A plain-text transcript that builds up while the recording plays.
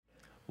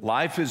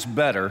Life is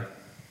better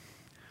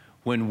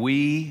when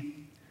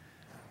we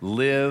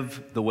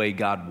live the way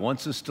God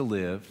wants us to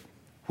live,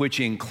 which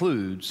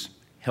includes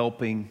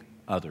helping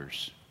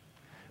others.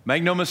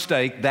 Make no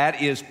mistake,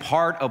 that is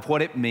part of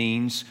what it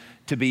means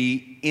to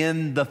be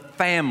in the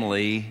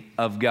family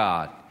of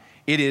God.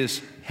 It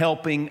is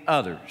helping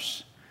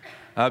others.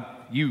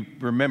 You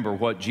remember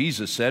what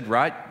Jesus said,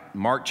 right?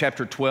 Mark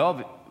chapter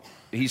 12,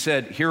 he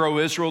said, "Hear, O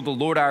Israel, the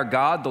Lord our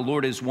God, the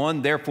Lord is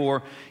one.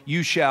 Therefore,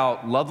 you shall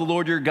love the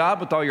Lord your God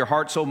with all your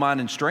heart, soul, mind,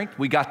 and strength."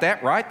 We got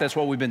that right. That's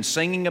what we've been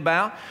singing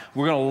about.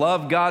 We're going to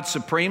love God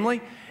supremely.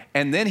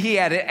 And then he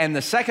added, and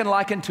the second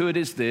liken to it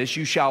is this: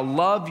 you shall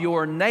love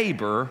your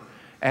neighbor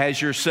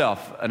as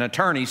yourself. An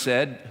attorney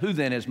said, "Who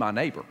then is my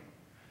neighbor?"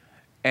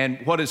 And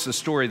what is the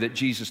story that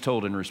Jesus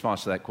told in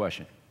response to that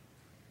question?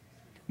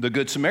 The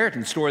Good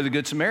Samaritan, the story of the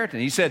Good Samaritan.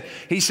 He said,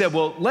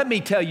 well, let me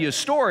tell you a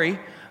story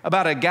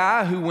about a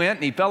guy who went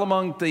and he fell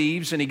among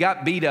thieves and he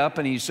got beat up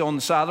and he's on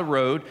the side of the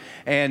road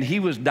and he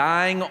was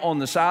dying on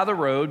the side of the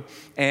road,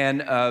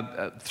 and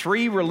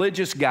three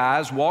religious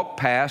guys walked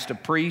past, a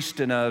priest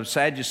and a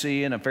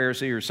Sadducee and a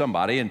Pharisee or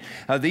somebody, and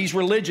these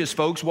religious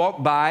folks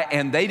walked by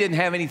and they didn't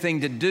have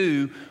anything to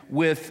do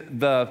with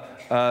the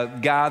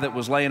guy that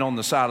was laying on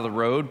the side of the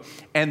road.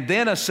 And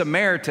then a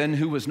Samaritan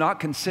who was not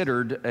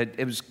considered,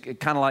 it was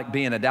kind of like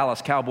being a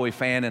Dallas Cowboy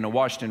fan in a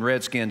Washington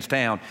Redskins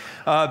town.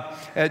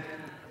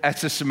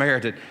 That's a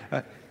Samaritan.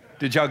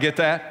 Did y'all get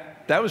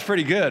that? That was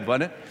pretty good,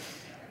 wasn't it?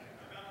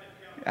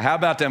 How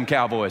about them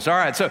Cowboys? All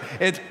right, so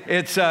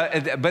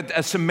but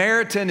a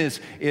Samaritan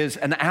is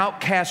an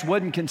outcast,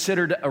 wasn't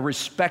considered a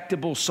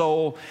respectable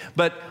soul.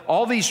 But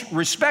all these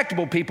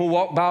respectable people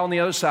walked by on the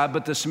other side,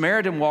 but the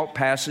Samaritan walked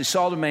past. He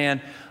saw the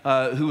man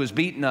who was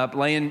beaten up,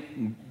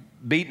 beaten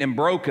and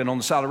broken on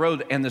the side of the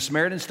road, and the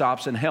Samaritan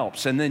stops and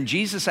helps. And then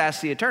Jesus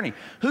asked the attorney,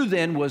 who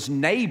then was a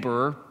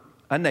neighbor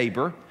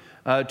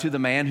to the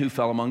man who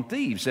fell among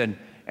thieves? And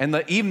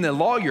even the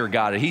lawyer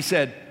got it. He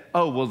said,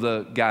 oh, well,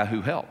 the guy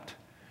who helped.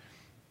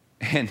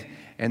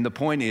 And the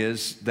point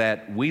is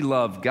that we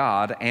love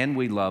God and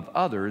we love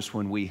others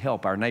when we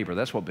help our neighbor.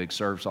 That's what Big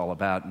Serve's all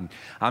about. And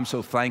I'm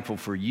so thankful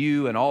for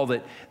you and all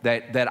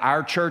that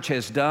our church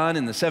has done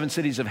in the 7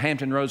 cities of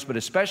Hampton Roads, but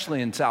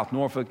especially in South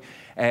Norfolk,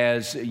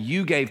 as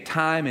you gave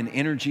time and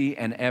energy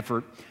and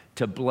effort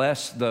to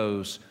bless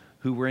those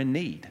who were in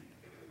need.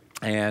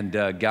 And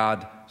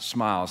God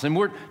smiles. And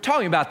we're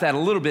talking about that a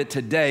little bit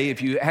today.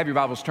 If you have your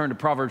Bibles, turn to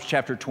Proverbs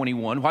chapter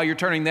 21. While you're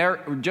turning there,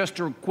 just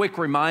a quick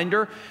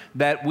reminder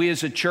that we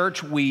as a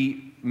church,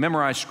 we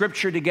memorize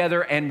Scripture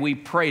together and we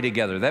pray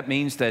together. That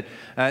means that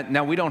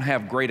now we don't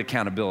have great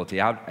accountability.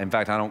 In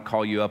fact, I don't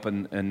call you up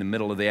in the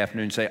middle of the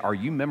afternoon and say, "Are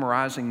you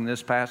memorizing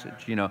this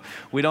passage?"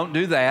 We don't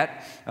do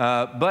that.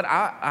 But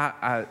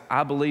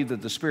I believe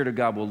that the Spirit of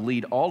God will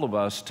lead all of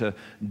us to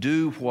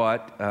do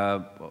what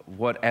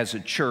as a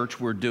church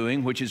we're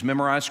doing, which is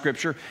memorize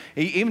Scripture.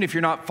 Even if you're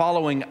not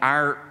following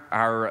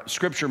our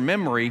Scripture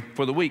memory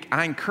for the week,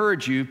 I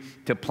encourage you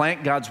to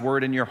plant God's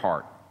Word in your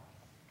heart.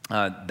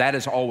 That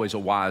is always a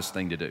wise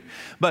thing to do.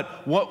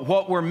 But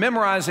what we're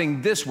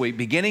memorizing this week,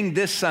 beginning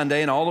this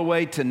Sunday and all the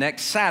way to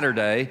next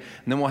Saturday, and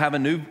then we'll have a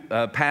new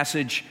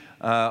passage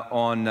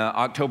on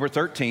October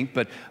 13th.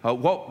 But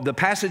what the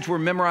passage we're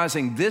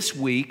memorizing this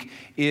week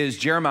is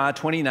Jeremiah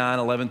 29,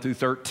 11 through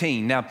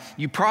 13. Now,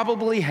 you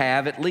probably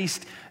have, at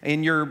least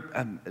in your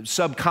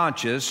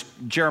subconscious,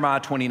 Jeremiah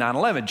 29,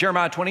 11.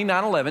 Jeremiah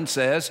 29, 11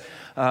 says,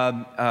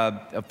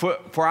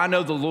 for I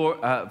know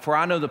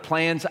the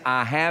plans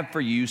I have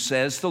for you,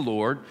 says the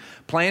Lord,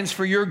 plans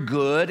for your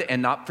good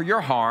and not for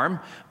your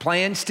harm,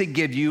 plans to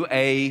give you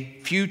a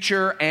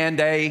future and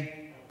a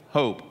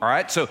hope. All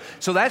right, so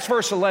that's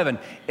verse 11.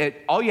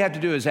 All you have to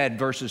do is add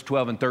verses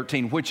 12 and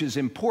 13, which is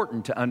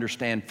important to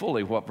understand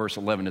fully what verse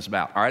 11 is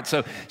about. All right,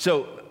 so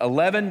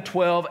 11,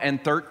 12,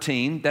 and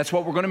 13, that's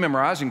what we're going to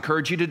memorize. I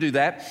encourage you to do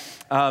that.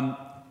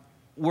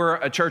 We're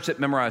a church that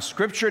memorizes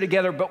Scripture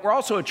together, but we're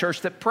also a church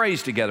that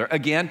prays together.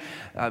 Again,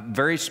 a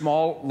very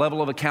small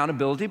level of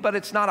accountability, but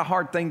it's not a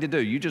hard thing to do.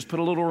 You just put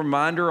a little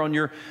reminder on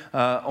your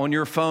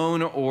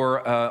phone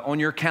or on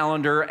your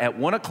calendar at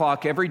 1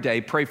 o'clock every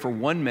day. Pray for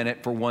 1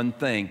 minute for one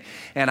thing.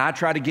 And I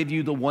try to give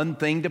you the one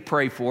thing to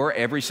pray for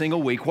every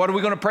single week. What are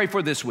we going to pray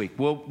for this week?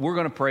 Well, we're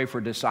going to pray for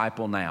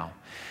Disciple Now.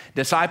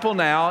 Disciple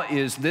Now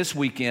is this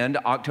weekend,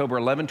 October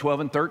 11, 12,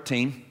 and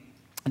 13.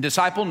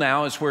 Disciple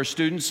Now is where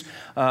students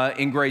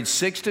in grades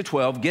 6 to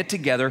 12 get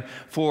together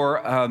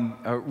for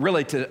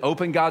really to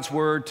open God's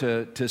Word,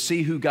 to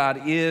see who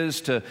God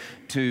is, to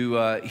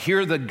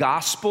hear the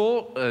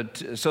gospel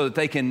so that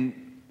they can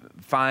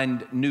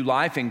find new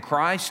life in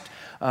Christ.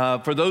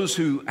 For those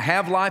who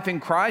have life in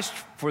Christ,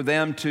 for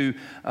them to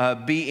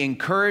be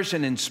encouraged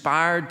and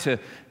inspired to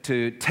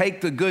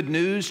take the good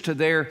news to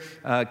their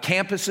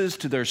campuses,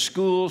 to their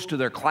schools, to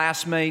their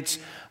classmates.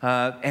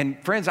 And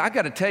friends, I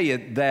got to tell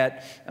you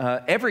that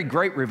every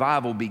great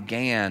revival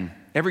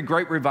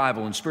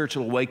and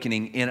spiritual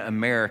awakening in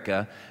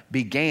America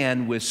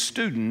began with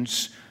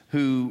students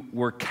who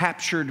were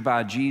captured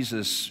by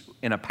Jesus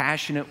in a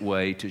passionate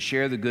way to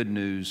share the good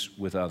news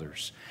with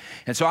others.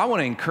 And so I want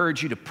to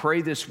encourage you to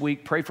pray this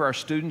week. Pray for our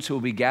students who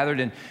will be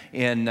gathered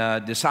in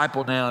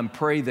Disciple Now, and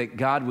pray that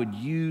God would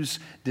use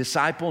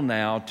Disciple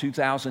Now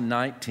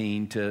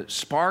 2019 to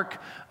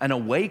spark an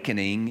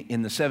awakening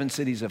in the 7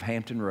 cities of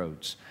Hampton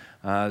Roads.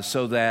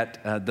 So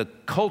that the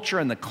culture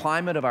and the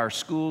climate of our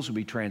schools will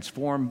be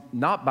transformed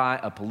not by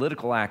a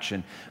political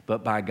action,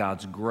 but by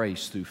God's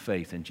grace through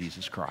faith in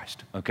Jesus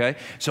Christ, okay?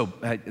 So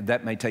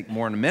that may take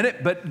more than a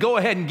minute, but go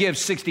ahead and give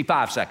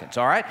 65 seconds,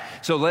 all right?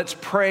 So let's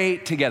pray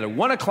together.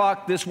 1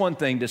 o'clock, this one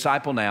thing,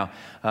 Disciple Now,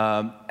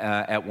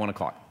 at 1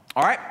 o'clock.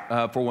 All right,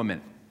 for 1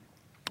 minute.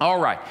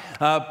 All right,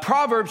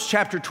 Proverbs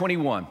chapter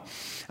 21.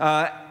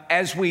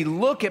 As we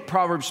look at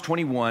Proverbs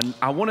 21,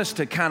 I want us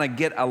to kind of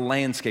get a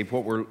landscape,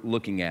 what we're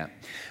looking at.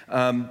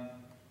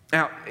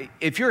 Now,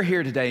 if you're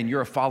here today and you're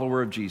a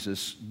follower of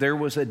Jesus, there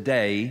was a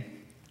day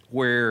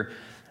where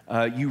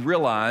you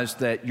realized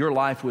that your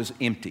life was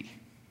empty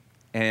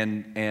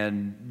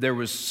and there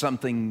was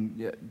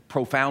something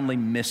profoundly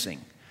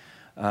missing.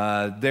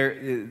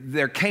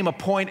 There came a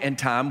point in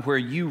time where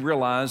you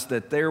realized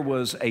that there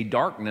was a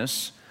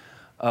darkness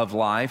of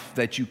life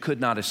that you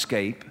could not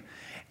escape,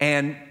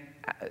 and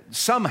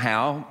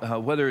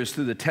somehow, whether it's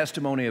through the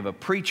testimony of a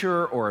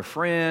preacher or a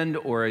friend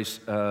or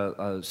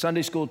a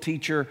Sunday school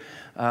teacher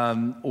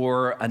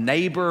or a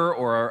neighbor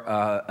or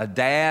a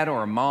dad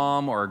or a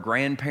mom or a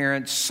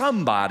grandparent,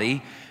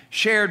 somebody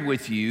shared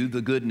with you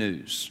the good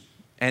news.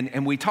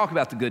 And we talk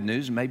about the good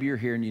news, and maybe you're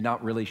here and you're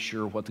not really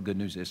sure what the good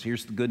news is.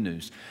 Here's the good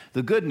news.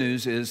 The good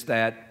news is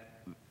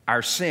that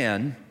our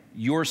sin,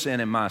 your sin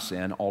and my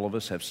sin, all of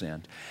us have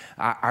sinned.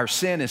 Our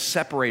sin has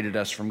separated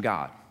us from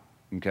God.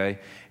 Okay,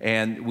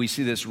 and we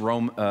see this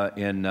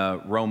in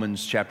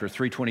Romans chapter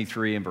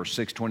 3:23 and verse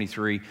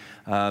 6:23,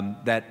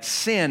 that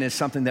sin is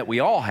something that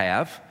we all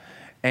have,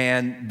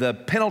 and the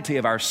penalty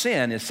of our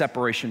sin is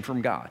separation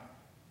from God.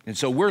 And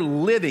so we're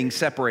living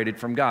separated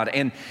from God,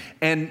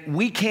 and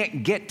we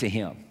can't get to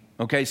Him.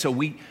 Okay, so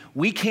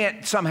we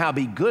can't somehow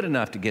be good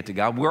enough to get to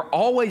God. We're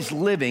always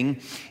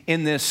living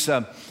in this,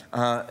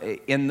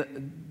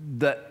 in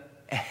the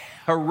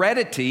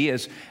heredity,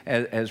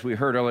 as we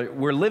heard earlier,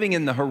 we're living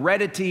in the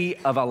heredity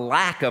of a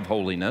lack of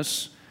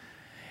holiness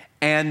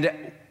and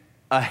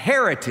a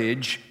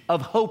heritage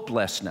of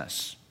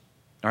hopelessness.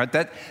 All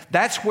right,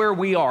 that's where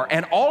we are.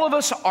 And all of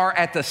us are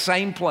at the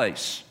same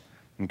place,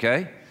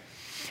 okay?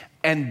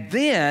 And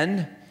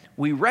then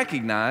we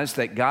recognize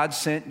that God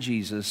sent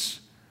Jesus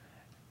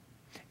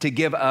to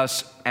give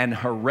us an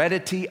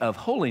heredity of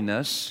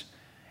holiness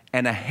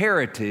and a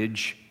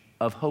heritage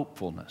of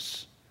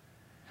hopefulness.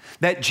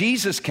 That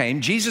Jesus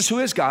came, Jesus who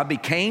is God,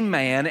 became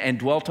man and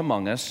dwelt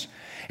among us.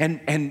 And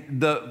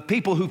the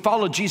people who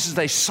followed Jesus,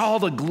 they saw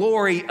the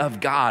glory of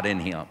God in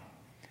Him.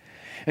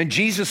 And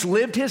Jesus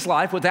lived His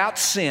life without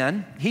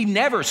sin. He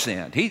never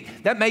sinned.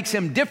 That makes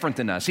Him different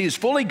than us. He is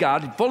fully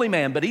God, fully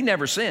man, but He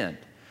never sinned.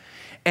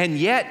 And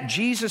yet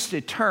Jesus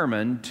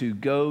determined to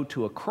go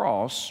to a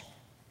cross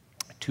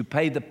to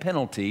pay the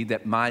penalty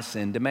that my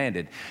sin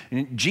demanded.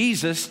 And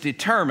Jesus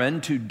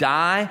determined to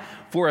die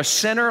for a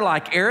sinner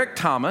like Eric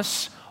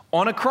Thomas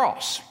on a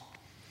cross.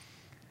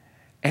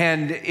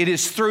 And it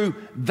is through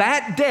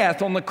that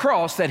death on the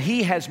cross that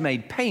He has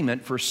made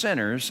payment for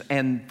sinners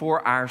and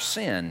for our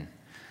sin.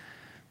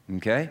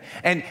 Okay?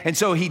 And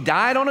so He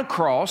died on a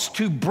cross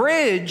to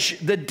bridge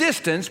the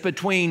distance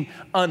between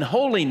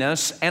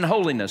unholiness and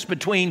holiness,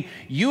 between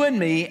you and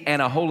me and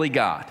a holy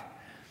God.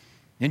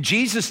 And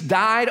Jesus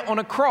died on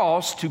a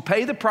cross to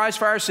pay the price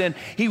for our sin.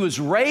 He was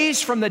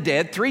raised from the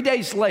dead 3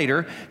 days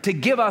later to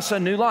give us a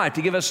new life,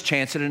 to give us a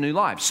chance at a new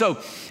life. So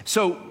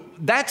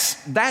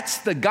that's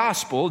the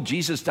gospel.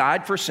 Jesus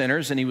died for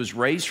sinners and He was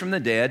raised from the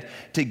dead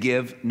to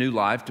give new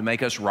life, to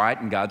make us right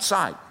in God's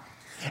sight.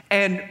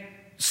 And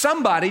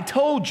somebody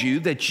told you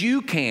that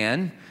you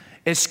can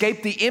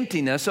escape the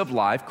emptiness of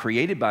life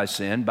created by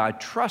sin by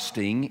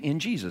trusting in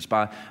Jesus,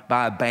 by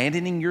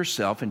abandoning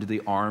yourself into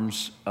the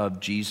arms of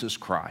Jesus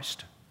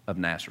Christ of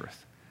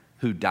Nazareth,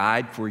 who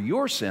died for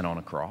your sin on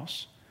a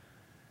cross,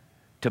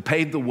 to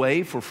pave the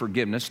way for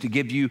forgiveness, to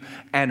give you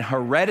an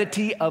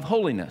heredity of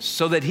holiness,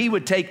 so that He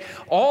would take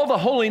all the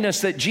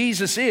holiness that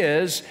Jesus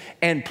is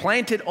and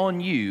plant it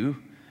on you,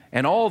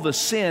 and all the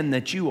sin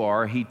that you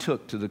are, He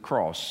took to the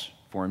cross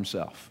for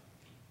Himself.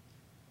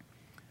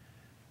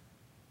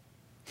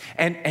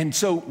 And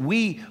so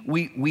we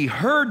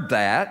heard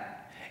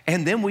that,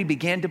 and then we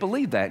began to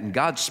believe that. And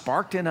God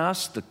sparked in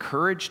us the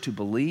courage to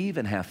believe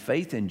and have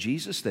faith in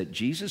Jesus, that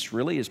Jesus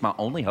really is my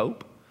only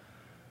hope.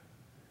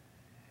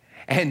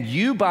 And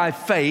you, by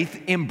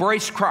faith,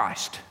 embraced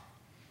Christ.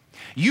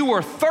 You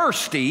were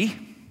thirsty,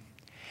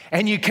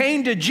 and you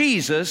came to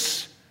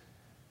Jesus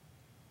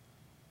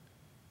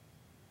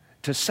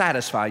to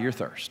satisfy your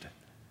thirst.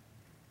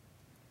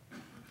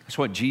 That's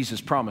what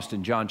Jesus promised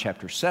in John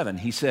chapter 7.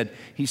 He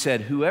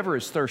said, whoever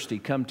is thirsty,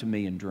 come to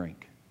me and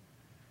drink.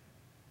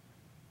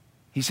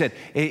 He said,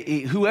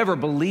 whoever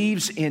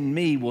believes in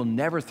me will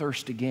never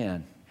thirst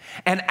again.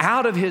 And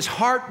out of his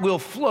heart will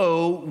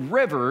flow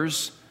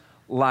rivers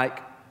like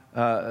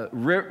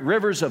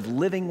rivers of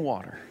living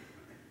water.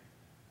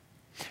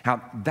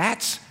 Now,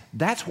 that's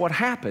what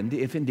happened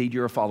if indeed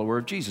you're a follower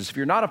of Jesus. If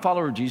you're not a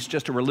follower of Jesus,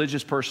 just a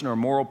religious person or a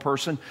moral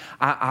person,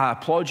 I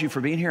applaud you for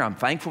being here. I'm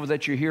thankful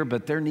that you're here,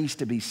 but there needs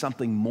to be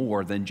something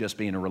more than just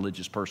being a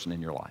religious person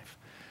in your life.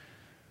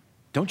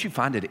 Don't you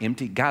find it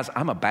empty? Guys,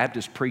 I'm a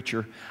Baptist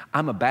preacher.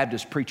 I'm a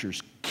Baptist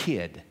preacher's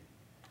kid.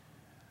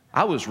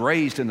 I was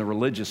raised in the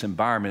religious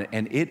environment,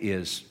 and it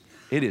is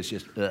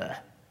just, ugh.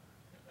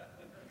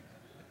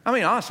 I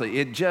mean, honestly,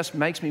 it just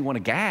makes me want to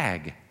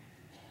gag.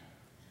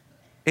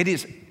 It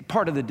is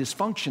part of the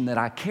dysfunction that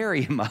I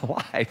carry in my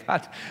life.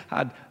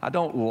 I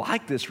don't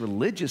like this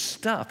religious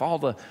stuff, all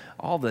the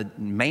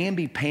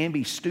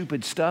mamby-pamby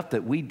stupid stuff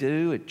that we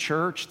do at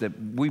church, that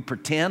we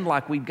pretend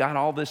like we've got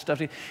all this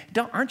stuff.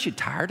 Aren't you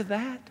tired of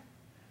that?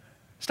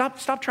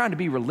 Stop trying to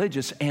be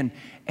religious and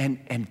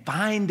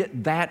find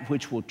that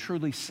which will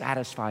truly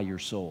satisfy your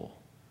soul.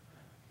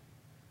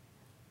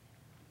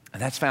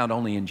 And that's found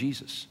only in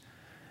Jesus.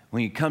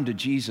 When you come to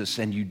Jesus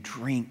and you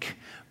drink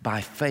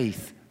by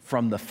faith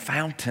from the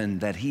fountain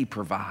that he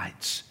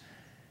provides,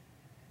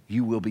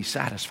 you will be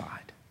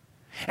satisfied.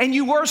 And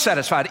you were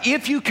satisfied.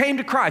 If you came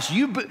to Christ,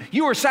 you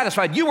were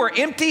satisfied. You were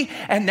empty,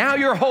 and now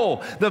you're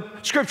whole. The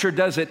scripture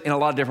does it in a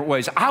lot of different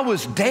ways. I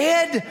was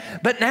dead,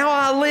 but now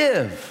I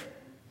live.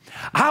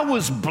 I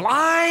was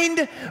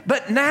blind,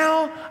 but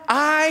now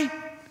I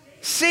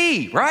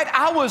see, right?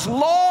 I was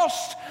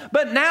lost,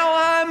 but now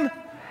I'm...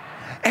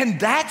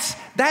 And that's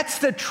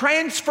the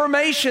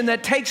transformation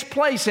that takes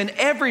place in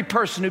every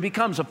person who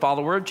becomes a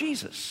follower of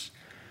Jesus.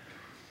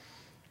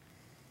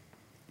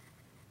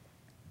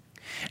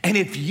 And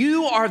if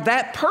you are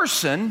that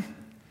person,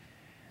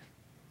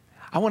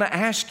 I want to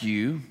ask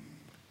you,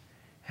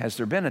 has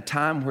there been a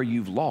time where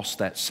you've lost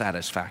that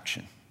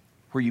satisfaction,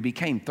 where you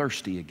became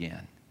thirsty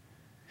again?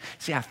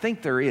 See, I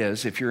think there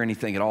is, if you're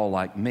anything at all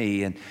like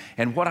me.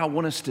 And what I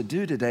want us to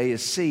do today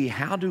is see,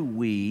 how do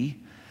we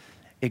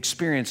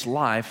experience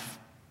life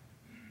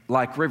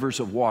like rivers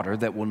of water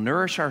that will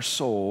nourish our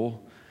soul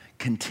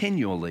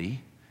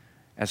continually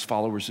as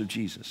followers of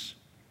Jesus.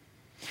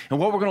 And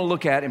what we're going to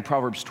look at in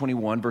Proverbs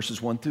 21,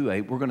 verses 1 through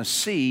 8, we're going to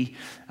see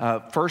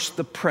first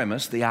the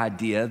premise, the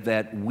idea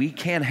that we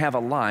can have a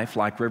life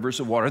like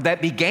rivers of water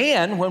that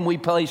began when we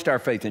placed our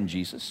faith in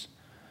Jesus.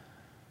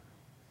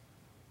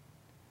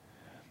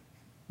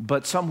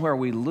 But somewhere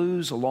we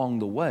lose along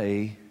the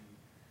way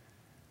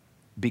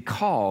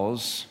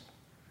because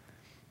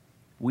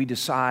we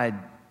decide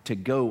to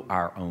go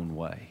our own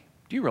way.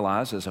 Do you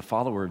realize as a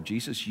follower of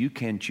Jesus, you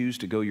can choose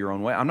to go your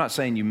own way? I'm not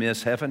saying you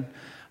miss heaven.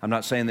 I'm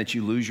not saying that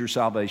you lose your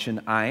salvation.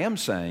 I am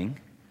saying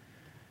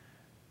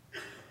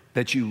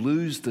that you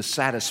lose the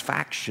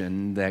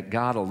satisfaction that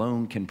God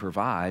alone can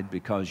provide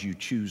because you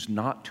choose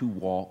not to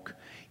walk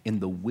in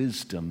the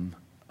wisdom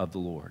of the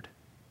Lord.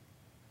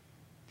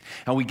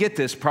 Now we get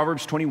this,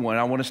 Proverbs 21.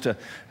 I want us to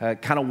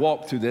kind of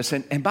walk through this.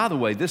 And by the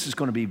way, this is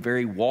going to be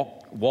very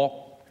walk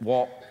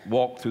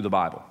through the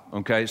Bible,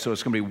 okay? So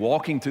it's going to be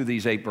walking through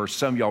these 8 verses.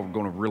 Some of y'all are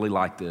going to really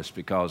like this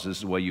because this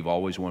is the way you've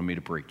always wanted me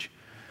to preach.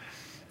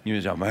 You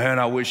say, man,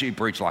 I wish he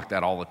preached like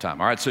that all the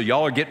time. All right, so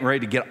y'all are getting ready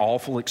to get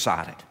awful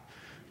excited,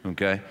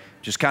 okay?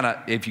 Just kind of,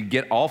 if you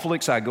get awful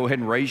excited, go ahead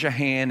and raise your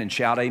hand and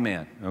shout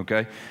amen,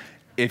 okay?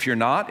 If you're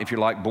not, if you're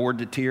like bored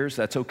to tears,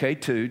 that's okay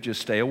too.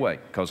 Just stay away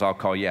because I'll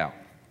call you out.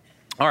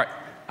 All right,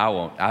 I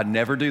won't. I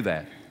never do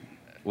that.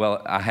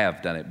 Well, I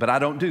have done it, but I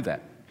don't do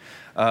that.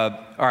 All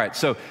right,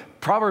 so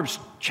Proverbs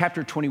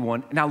chapter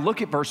 21. Now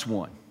look at verse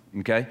 1,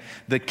 okay?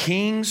 The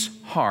king's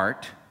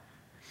heart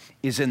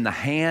is in the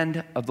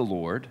hand of the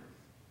Lord,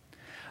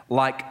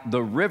 like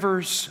the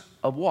rivers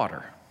of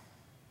water.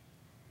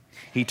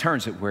 He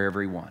turns it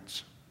wherever he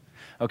wants.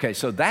 Okay,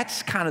 so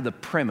that's kind of the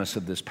premise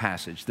of this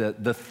passage,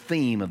 the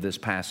theme of this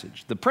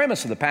passage. The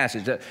premise of the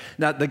passage,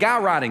 now the guy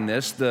writing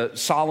this, the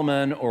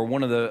Solomon or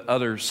one of the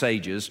other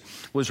sages,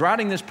 was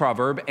writing this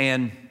proverb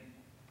and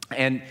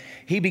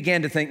he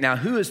began to think, now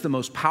who is the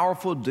most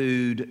powerful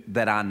dude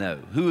that I know?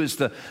 Who is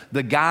the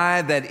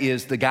guy that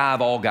is the guy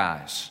of all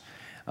guys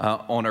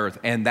on earth?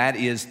 And that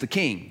is the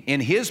king.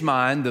 In his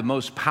mind, the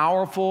most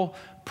powerful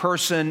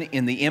person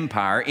in the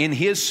empire, in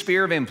his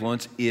sphere of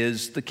influence,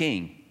 is the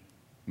king,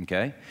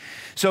 okay?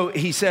 So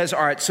he says,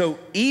 all right, so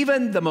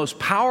even the most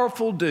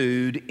powerful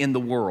dude in the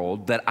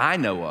world that I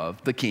know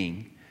of, the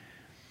king,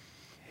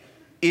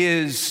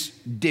 is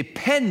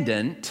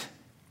dependent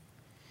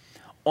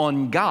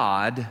on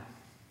God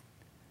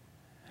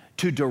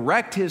to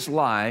direct his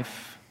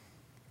life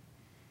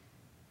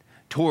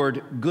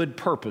toward good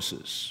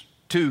purposes,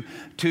 to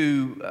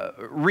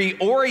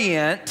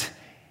reorient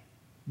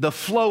the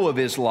flow of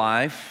his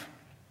life,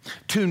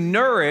 to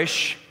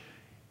nourish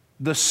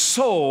the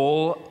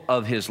soul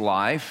of his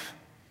life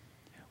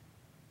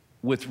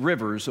with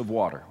rivers of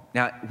water.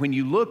 Now, when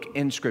you look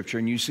in Scripture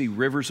and you see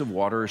rivers of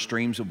water or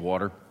streams of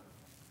water,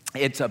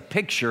 it's a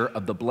picture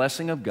of the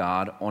blessing of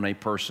God on a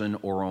person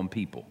or on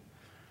people.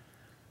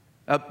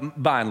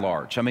 By and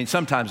large. I mean,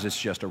 sometimes it's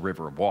just a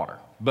river of water.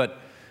 But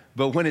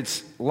But when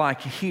it's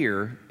like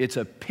here, it's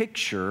a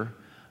picture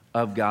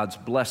of God's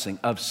blessing,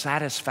 of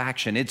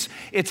satisfaction.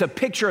 It's a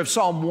picture of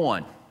Psalm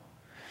 1.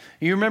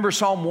 You remember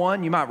Psalm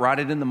 1? You might write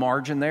it in the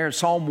margin there.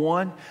 Psalm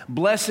 1,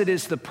 blessed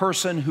is the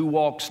person who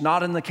walks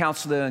not in the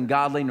counsel of the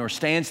ungodly, nor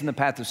stands in the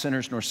path of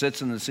sinners, nor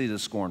sits in the seat of the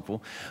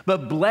scornful.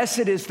 But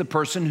blessed is the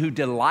person who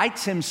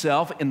delights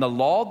himself in the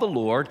law of the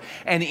Lord,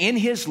 and in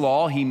his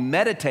law he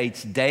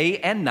meditates day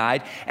and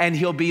night, and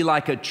he'll be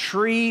like a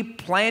tree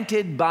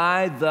planted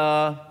by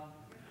the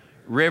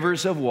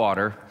rivers of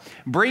water,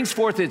 brings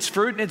forth its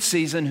fruit in its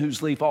season,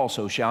 whose leaf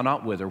also shall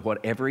not wither.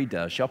 Whatever he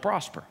does shall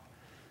prosper.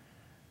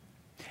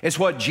 It's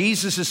what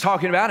Jesus is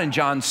talking about in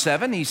John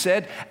 7. He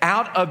said,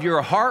 out of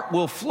your heart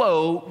will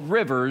flow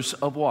rivers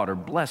of water,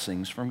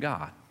 blessings from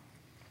God.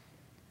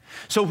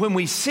 So when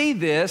we see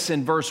this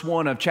in verse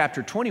 1 of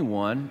chapter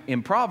 21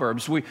 in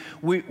Proverbs,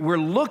 we're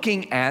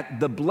looking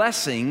at the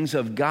blessings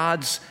of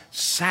God's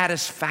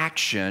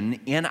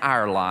satisfaction in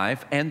our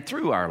life and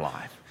through our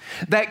life.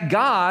 That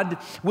God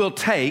will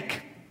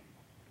take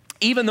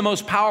even the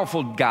most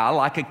powerful guy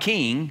like a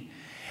king,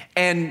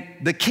 and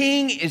the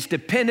king is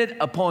dependent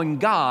upon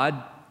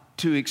God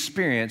to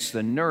experience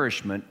the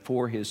nourishment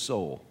for his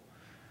soul.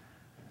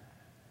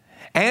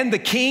 And the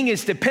king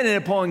is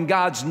dependent upon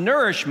God's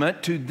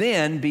nourishment to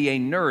then be a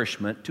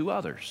nourishment to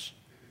others,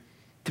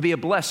 to be a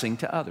blessing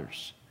to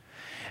others.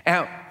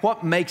 Now,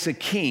 what makes a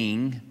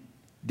king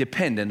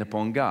dependent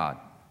upon God?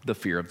 The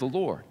fear of the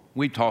Lord.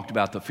 We talked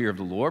about the fear of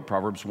the Lord,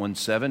 Proverbs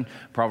 1:7,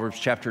 Proverbs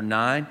chapter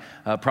 9,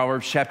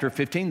 Proverbs chapter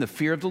 15. The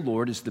fear of the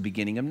Lord is the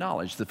beginning of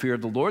knowledge. The fear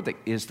of the Lord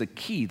is the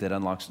key that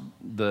unlocks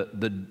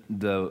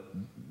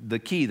the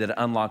key that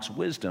unlocks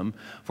wisdom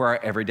for our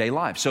everyday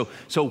life. So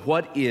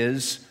what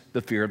is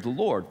the fear of the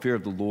Lord? Fear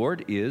of the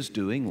Lord is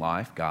doing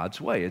life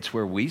God's way. It's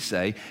where we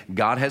say,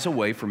 God has a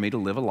way for me to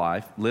live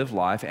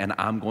life, and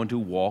I'm going to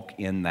walk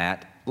in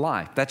that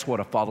life. That's what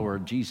a follower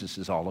of Jesus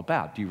is all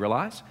about. Do you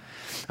realize?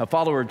 A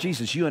follower of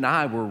Jesus, you and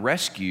I were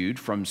rescued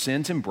from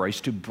sin's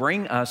embrace to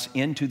bring us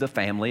into the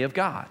family of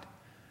God.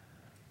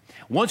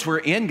 Once we're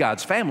in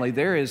God's family,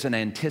 there is an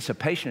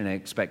anticipation and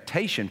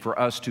expectation for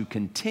us to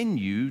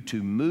continue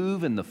to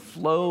move in the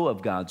flow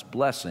of God's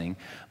blessing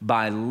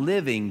by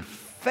living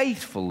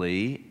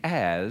faithfully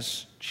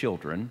as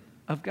children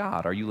of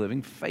God. Are you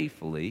living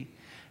faithfully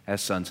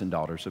as sons and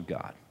daughters of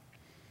God?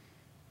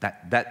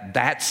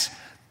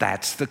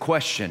 That's the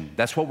question.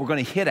 That's what we're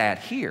going to hit at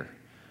here.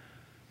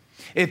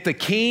 If the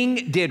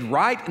king did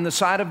right in the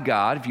sight of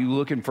God, if you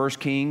look in 1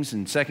 Kings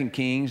and 2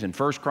 Kings and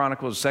 1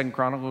 Chronicles, 2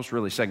 Chronicles,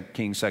 really 2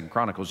 Kings, 2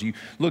 Chronicles, you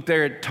look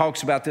there, it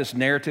talks about this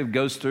narrative,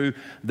 goes through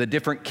the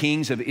different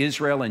kings of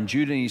Israel and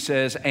Judah, and he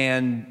says,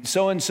 and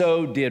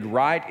so did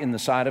right in the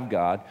sight of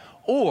God,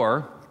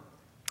 or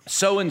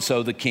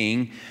so-and-so, the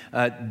king,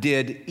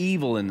 did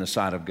evil in the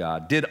sight of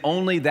God, did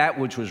only that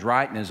which was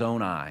right in his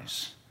own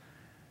eyes.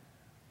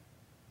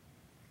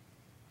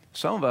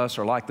 Some of us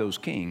are like those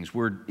kings.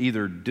 We're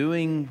either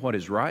doing what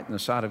is right in the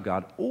sight of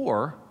God,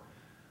 or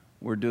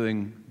we're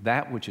doing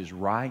that which is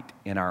right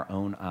in our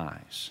own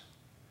eyes.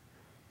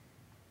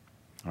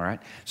 All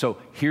right? So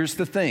here's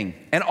the thing.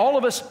 And all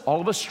of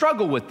us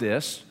struggle with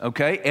this,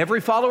 okay?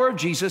 Every follower of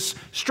Jesus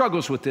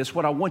struggles with this.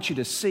 What I want you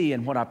to see,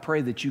 and what I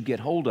pray that you get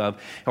hold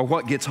of, or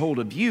what gets hold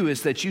of you,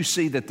 is that you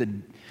see that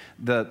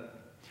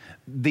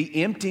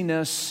the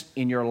emptiness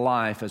in your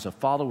life as a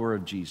follower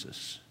of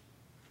Jesus,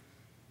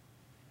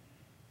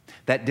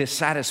 that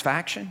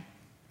dissatisfaction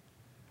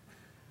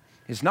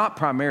is not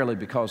primarily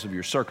because of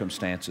your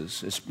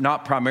circumstances. It's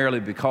not primarily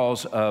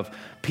because of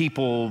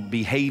people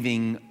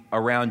behaving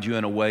around you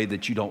in a way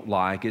that you don't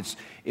like.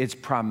 It's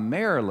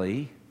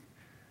primarily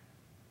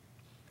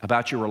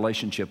about your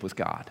relationship with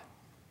God.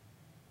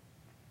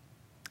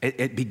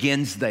 It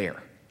begins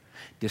there.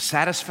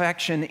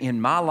 Dissatisfaction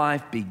in my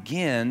life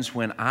begins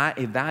when I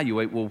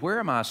evaluate, well, where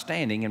am I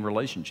standing in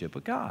relationship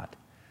with God?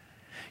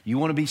 You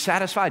want to be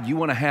satisfied. You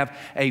want to have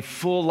a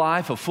full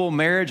life, a full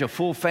marriage, a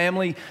full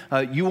family.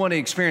 You want to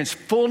experience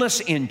fullness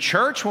in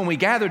church when we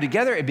gather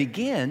together. It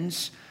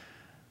begins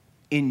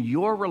in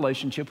your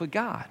relationship with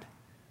God.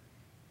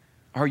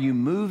 Are you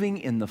moving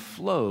in the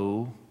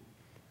flow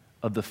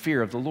of the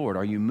fear of the Lord?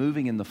 Are you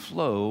moving in the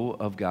flow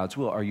of God's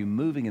will? Are you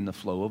moving in the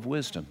flow of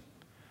wisdom?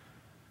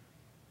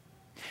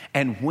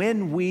 And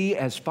when we,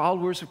 as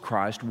followers of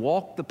Christ,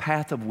 walk the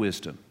path of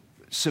wisdom,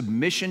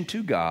 submission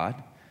to God,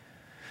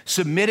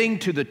 submitting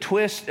to the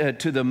twist,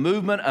 to the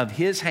movement of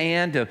His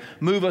hand to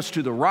move us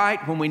to the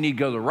right when we need to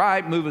go to the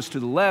right, move us to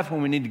the left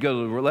when we need to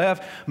go to the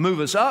left, move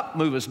us up,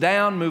 move us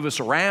down, move us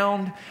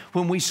around.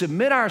 When we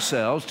submit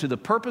ourselves to the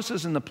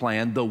purposes and the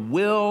plan, the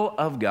will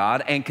of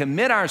God, and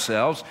commit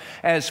ourselves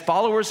as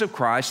followers of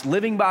Christ,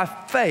 living by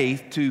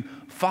faith to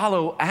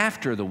follow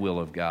after the will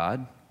of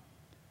God,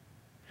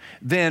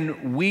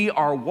 then we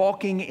are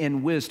walking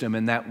in wisdom,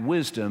 and that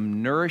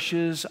wisdom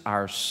nourishes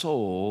our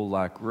soul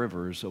like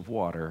rivers of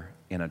water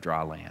in a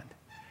dry land.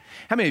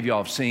 How many of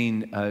y'all have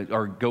seen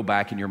or go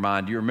back in your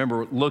mind? Do you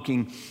remember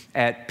looking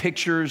at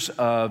pictures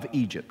of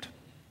Egypt?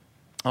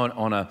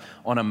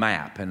 on a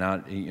map,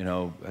 and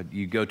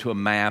you go to a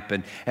map,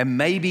 and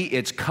maybe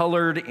it's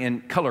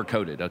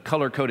color-coded, a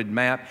color-coded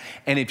map.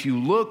 And if you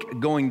look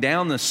going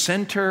down the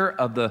center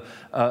of the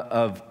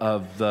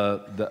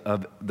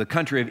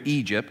country of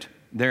Egypt,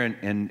 there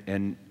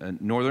in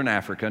northern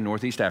Africa,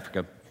 northeast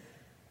Africa,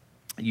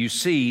 you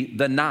see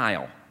the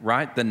Nile,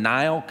 right? The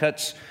Nile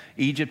cuts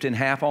Egypt in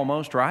half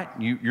almost, right?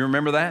 You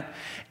remember that?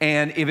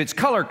 And if it's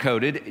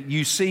color-coded,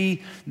 you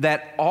see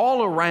that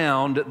all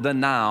around the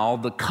Nile,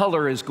 the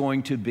color is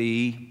going to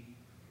be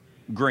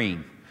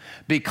green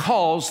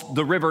because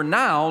the river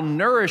Nile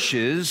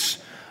nourishes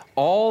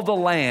all the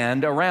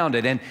land around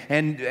it.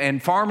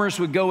 And farmers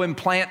would go and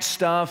plant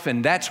stuff,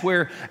 and that's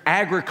where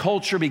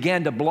agriculture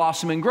began to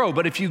blossom and grow.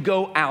 But if you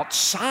go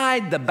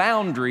outside the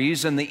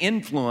boundaries and the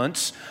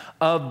influence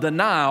of the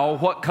Nile,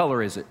 what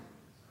color is it?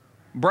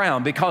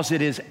 Brown, because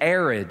it is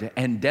arid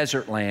and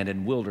desert land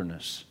and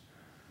wilderness.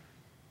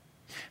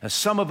 As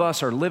some of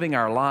us are living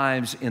our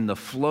lives in the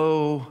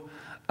flow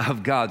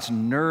of God's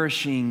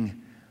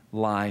nourishing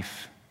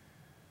life,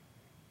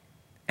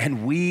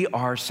 and we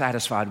are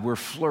satisfied, we're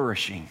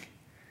flourishing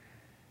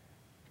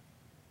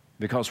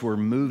because we're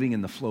moving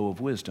in the flow of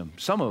wisdom.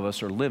 Some of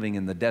us are living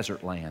in the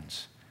desert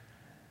lands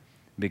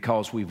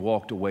because we've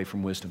walked away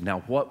from wisdom.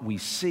 Now, what we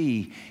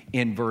see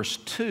in verse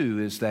 2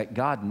 is that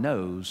God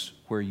knows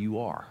where you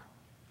are.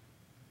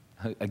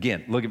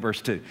 Again, look at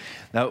verse 2.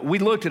 Now, we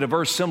looked at a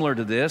verse similar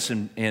to this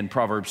in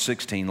Proverbs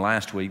 16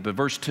 last week, but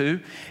verse 2,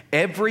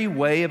 every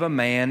way of a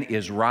man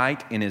is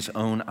right in his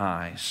own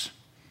eyes,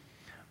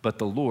 but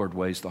the Lord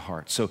weighs the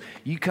heart. So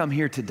you come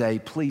here today,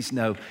 please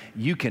know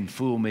you can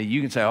fool me.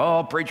 You can say,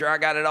 oh, preacher, I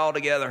got it all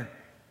together.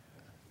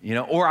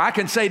 Or I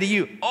can say to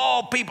you,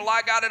 oh, people,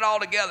 I got it all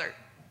together.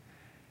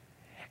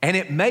 And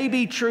it may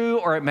be true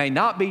or it may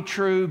not be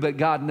true, but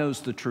God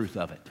knows the truth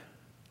of it.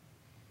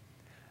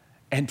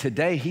 And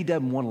today, He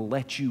doesn't want to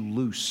let you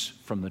loose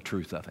from the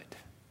truth of it.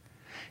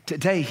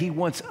 Today, He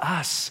wants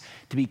us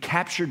to be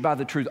captured by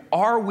the truth.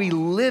 Are we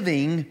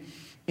living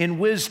in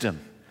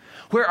wisdom,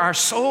 where our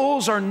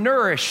souls are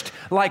nourished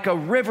like a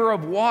river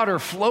of water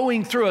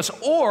flowing through us,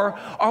 or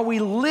are we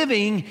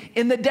living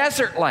in the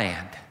desert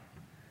land?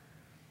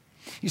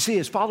 You see,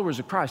 as followers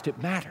of Christ,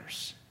 it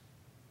matters.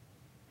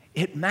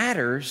 It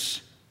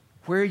matters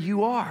where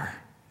you are,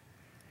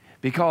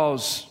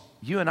 because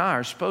you and I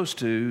are supposed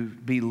to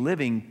be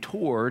living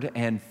toward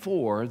and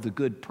for the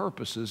good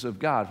purposes of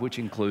God, which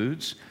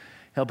includes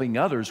helping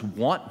others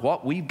want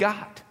what we've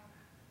got.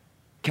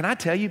 Can I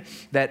tell you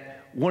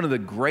that one of the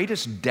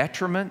greatest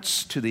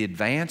detriments to the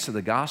advance of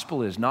the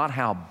gospel is not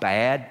how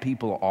bad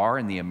people are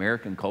in the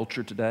American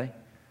culture today,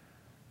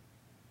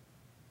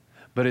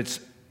 but it's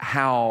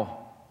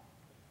how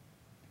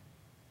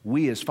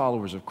we as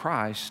followers of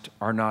Christ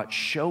are not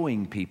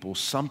showing people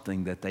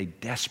something that they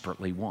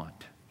desperately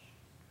want.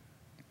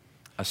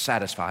 A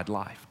satisfied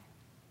life.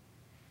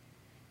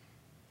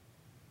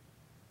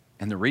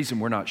 And the reason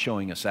we're not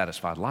showing a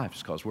satisfied life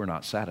is because we're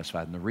not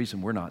satisfied. And the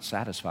reason we're not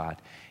satisfied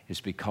is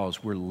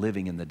because we're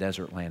living in the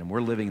desert land. And we're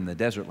living in the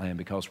desert land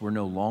because we're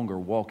no longer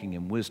walking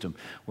in wisdom.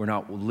 We're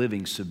not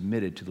living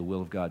submitted to the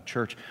will of God.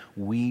 Church,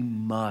 we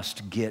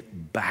must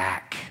get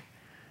back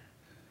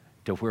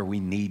to where we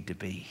need to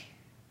be.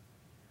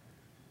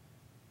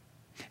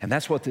 And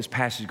that's what this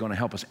passage is going to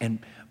help us. And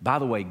by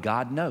the way,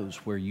 God knows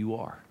where you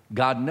are.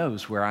 God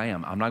knows where I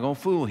am. I'm not going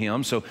to fool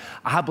Him. So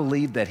I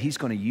believe that He's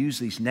going to use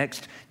these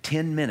next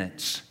 10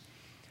 minutes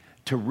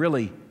to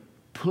really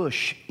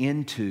push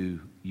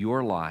into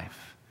your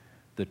life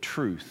the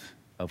truth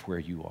of where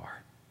you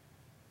are.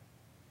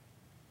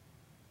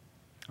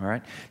 All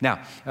right?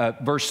 Now,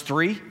 verse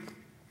 3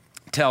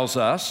 tells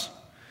us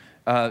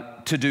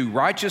to do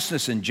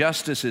righteousness and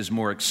justice is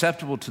more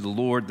acceptable to the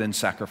Lord than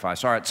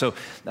sacrifice. All right, so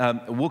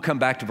we'll come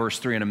back to verse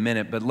 3 in a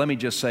minute, but let me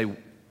just say,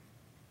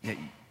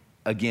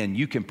 again,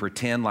 you can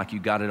pretend like you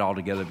got it all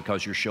together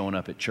because you're showing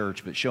up at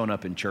church, but showing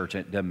up in church,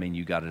 it doesn't mean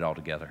you got it all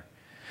together.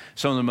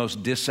 Some of the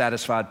most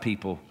dissatisfied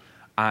people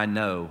I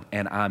know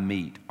and I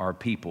meet are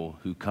people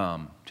who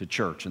come to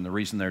church. And the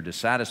reason they're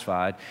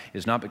dissatisfied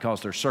is not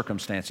because their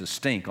circumstances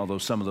stink, although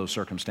some of those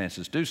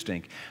circumstances do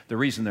stink. The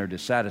reason they're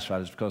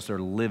dissatisfied is because they're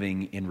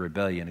living in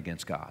rebellion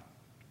against God.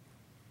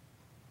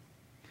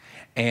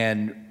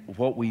 And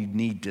what we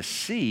need to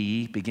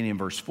see, beginning in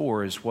verse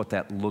 4, is what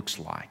that looks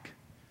like.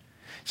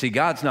 See,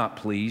 God's not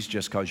pleased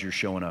just because you're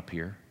showing up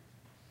here.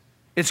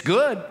 It's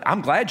good.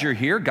 I'm glad you're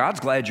here. God's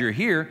glad you're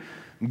here.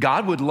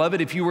 God would love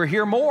it if you were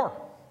here more.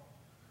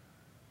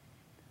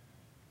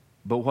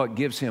 But what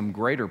gives Him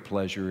greater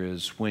pleasure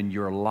is when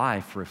your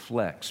life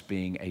reflects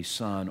being a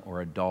son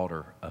or a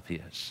daughter of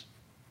His.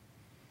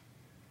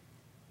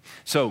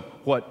 So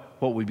what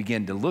we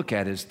begin to look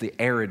at is the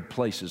arid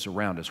places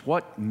around us.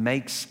 What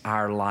makes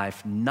our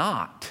life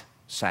not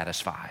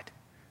satisfied?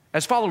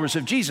 As followers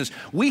of Jesus,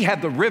 we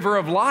have the river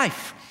of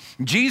life,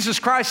 Jesus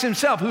Christ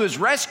Himself, who has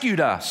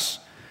rescued us.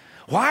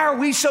 Why are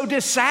we so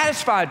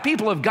dissatisfied,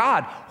 people of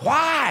God?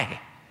 Why?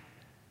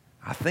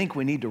 I think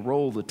we need to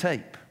roll the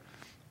tape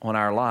on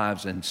our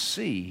lives and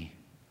see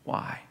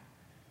why.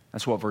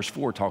 That's what verse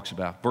 4 talks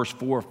about. Verse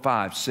 4,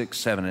 5, 6,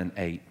 7, and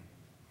 8.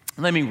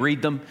 Let me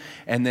read them,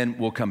 and then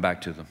we'll come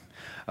back to them.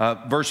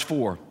 Verse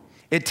 4,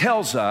 it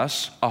tells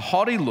us a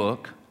haughty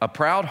look, a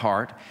proud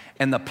heart,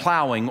 and the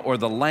plowing or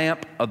the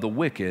lamp of the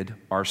wicked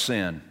are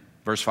sin.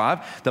 Verse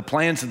 5, the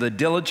plans of the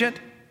diligent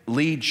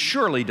lead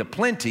surely to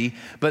plenty,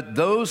 but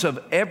those of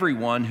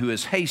everyone who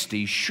is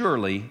hasty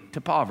surely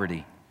to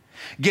poverty.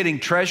 Getting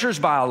treasures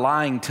by a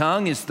lying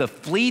tongue is the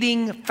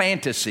fleeting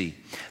fantasy,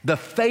 the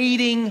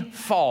fading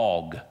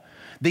fog,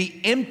 the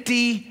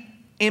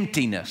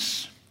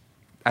emptiness.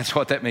 That's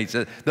what that means.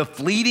 The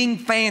fleeting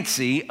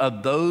fancy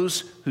of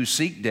those who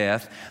seek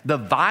death. The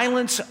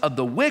violence of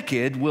the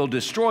wicked will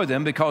destroy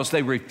them because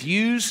they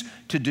refuse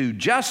to do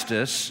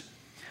justice.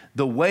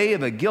 The way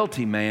of a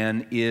guilty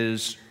man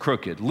is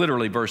crooked.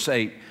 Literally, verse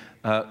 8,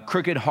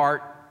 crooked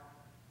heart,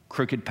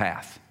 crooked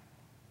path.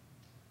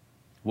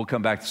 We'll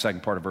come back to the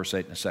second part of verse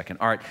 8 in a second.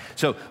 All right,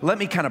 so let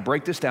me kind of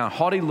break this down.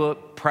 Haughty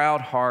look,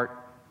 proud heart,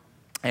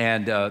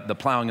 and the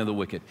plowing of the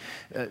wicked.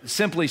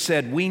 Simply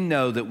said, we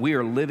know that we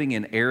are living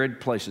in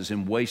arid places,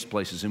 in waste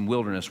places, in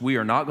wilderness. We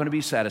are not going to be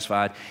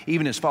satisfied,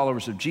 even as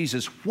followers of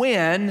Jesus,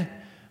 when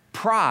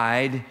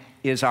pride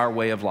is our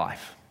way of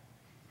life.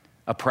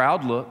 A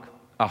proud look,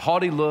 a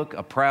haughty look,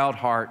 a proud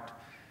heart,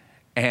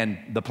 and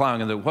the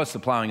plowing of the, what's the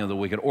plowing of the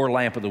wicked, or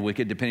lamp of the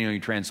wicked, depending on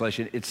your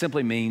translation? It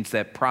simply means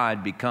that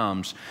pride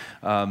becomes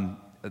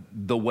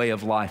the way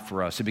of life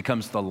for us. It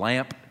becomes the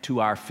lamp to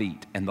our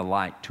feet and the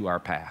light to our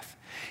path.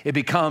 It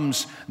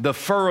becomes the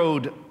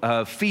furrowed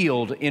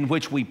field in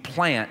which we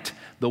plant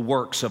the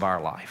works of our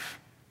life.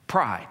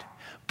 Pride.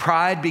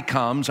 Pride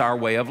becomes our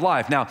way of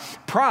life. Now,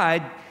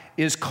 pride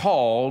is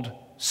called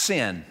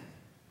sin.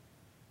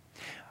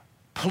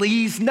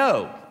 Please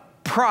know,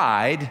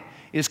 pride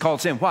is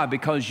called sin. Why?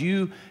 Because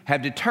you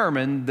have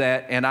determined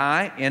that, and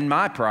I, in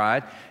my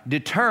pride,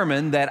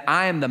 determined that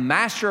I am the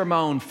master of my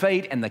own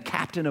fate and the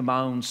captain of my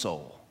own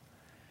soul.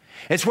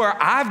 It's where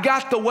I've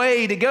got the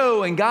way to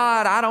go, and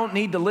God, I don't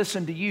need to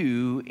listen to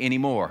you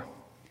anymore.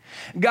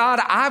 God,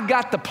 I've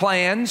got the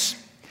plans,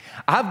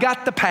 I've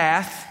got the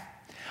path,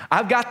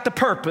 I've got the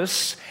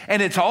purpose,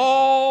 and it's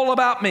all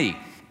about me.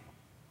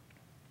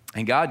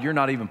 And God, you're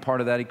not even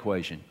part of that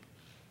equation.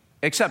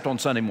 Except on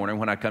Sunday morning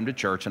when I come to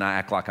church and I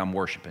act like I'm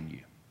worshiping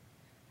you.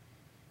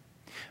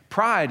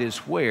 Pride is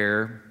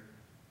where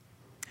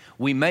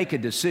we make a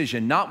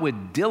decision not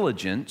with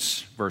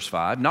diligence, verse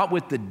 5, not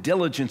with the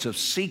diligence of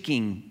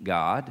seeking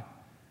God,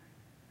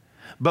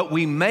 but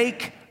we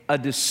make a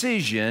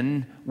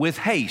decision with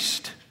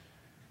haste,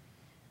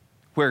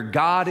 where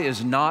God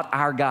is not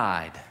our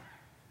guide.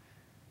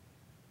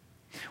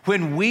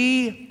 When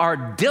we are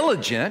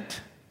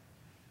diligent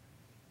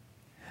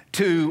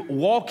to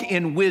walk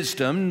in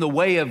wisdom, the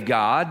way of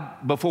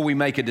God, before we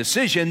make a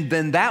decision,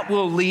 then that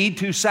will lead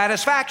to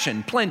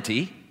satisfaction,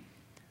 plenty.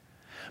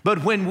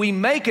 But when we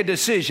make a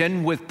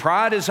decision with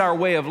pride as our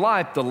way of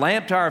life, the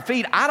lamp to our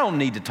feet, I don't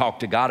need to talk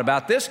to God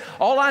about this.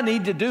 All I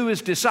need to do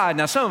is decide.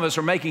 Now, some of us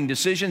are making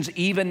decisions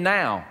even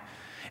now,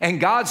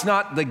 and God's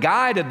not the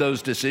guide of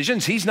those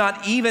decisions. He's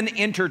not even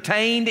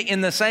entertained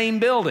in the same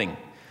building.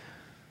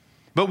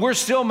 But we're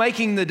still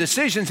making the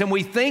decisions, and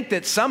we think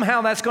that somehow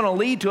that's going to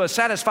lead to a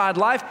satisfied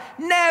life.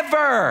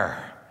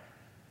 Never!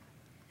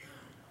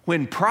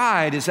 When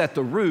pride is at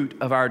the root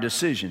of our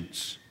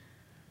decisions,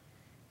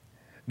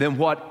 then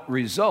what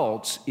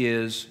results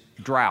is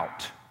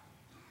drought,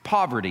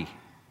 poverty.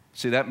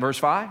 See that in verse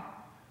 5?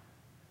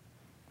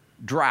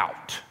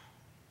 Drought.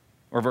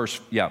 Or verse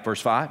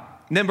 5.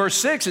 And then verse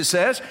 6 it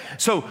says,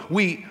 so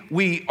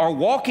we are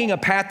walking a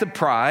path of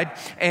pride,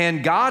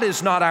 and God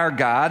is not our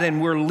God,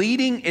 and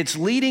it's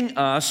leading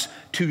us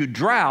to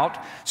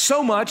drought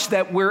so much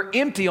that we're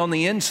empty on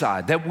the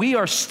inside, that we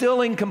are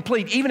still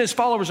incomplete, even as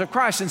followers of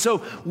Christ. And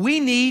so we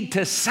need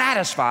to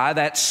satisfy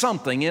that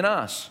something in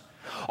us.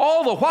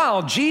 All the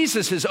while,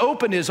 Jesus has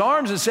opened his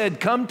arms and said,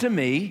 come to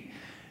me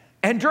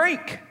and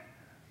drink.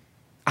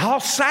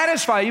 I'll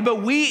satisfy you,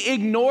 but we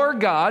ignore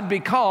God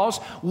because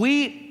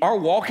we are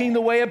walking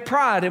the way of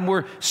pride, and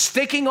we're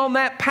sticking on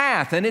that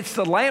path, and it's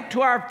the lamp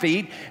to our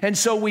feet, and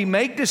so we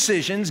make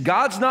decisions.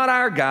 God's not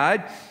our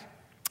guide.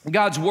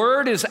 God's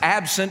word is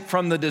absent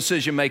from the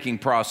decision-making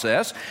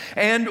process,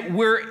 and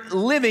we're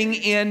living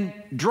in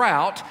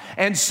drought,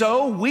 and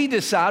so we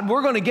decide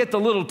we're going to get the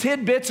little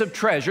tidbits of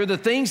treasure, the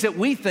things that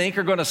we think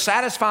are going to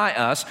satisfy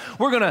us.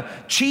 We're going to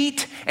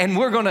cheat, and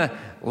we're going to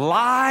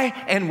lie,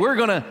 and we're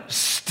going to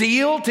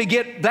steal to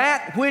get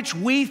that which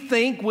we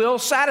think will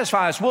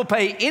satisfy us. We'll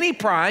pay any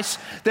price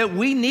that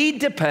we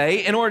need to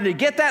pay in order to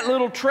get that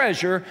little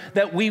treasure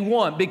that we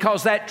want,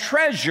 because that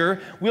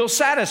treasure will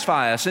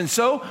satisfy us. And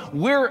so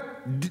we're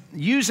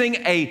using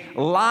a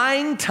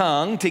lying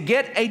tongue to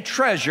get a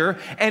treasure,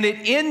 and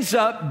it ends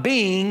up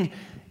being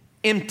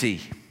empty.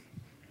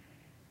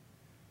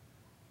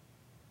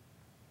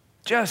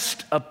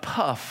 Just a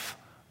puff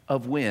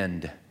of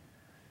wind.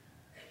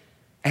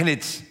 And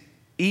it's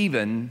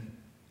even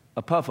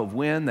a puff of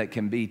wind that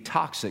can be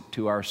toxic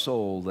to our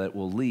soul, that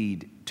will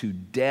lead to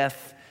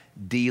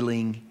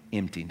death-dealing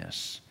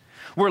emptiness.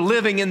 We're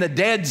living in the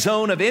dead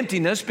zone of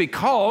emptiness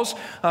because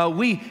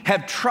we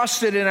have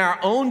trusted in our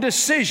own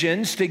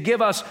decisions to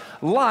give us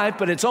life,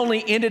 but it's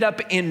only ended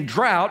up in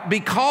drought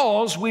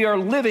because we are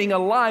living a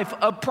life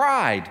of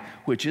pride,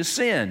 which is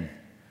sin.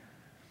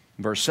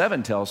 Verse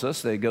 7 tells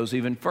us that it goes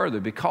even further.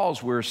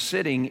 Because we're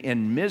sitting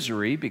in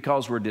misery,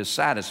 because we're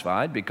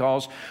dissatisfied,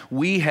 because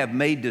we have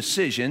made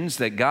decisions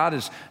that God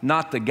is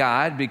not the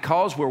guide,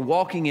 because we're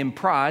walking in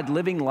pride,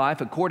 living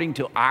life according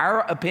to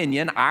our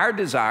opinion, our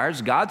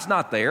desires. God's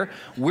not there.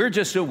 We're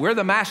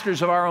the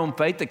masters of our own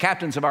fate, the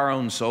captains of our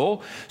own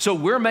soul. So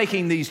we're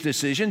making these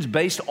decisions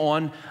based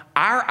on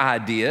our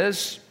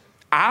ideas,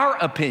 our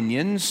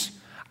opinions,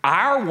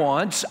 our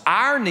wants,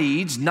 our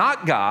needs,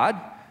 not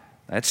God.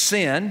 That's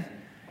sin.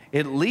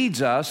 It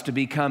leads us to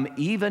become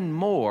even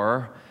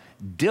more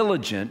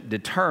diligent,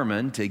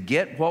 determined to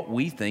get what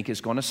we think is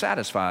going to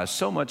satisfy us,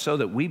 so much so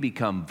that we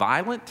become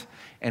violent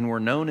and we're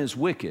known as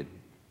wicked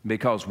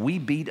because we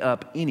beat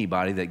up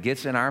anybody that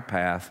gets in our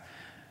path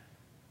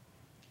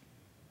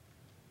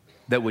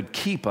that would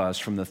keep us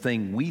from the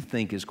thing we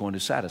think is going to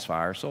satisfy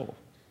our soul.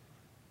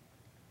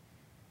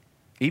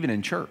 Even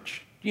in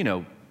church. You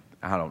know,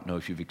 I don't know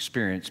if you've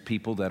experienced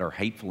people that are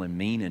hateful and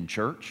mean in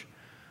church.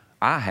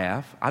 I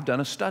have. I've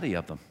done a study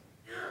of them.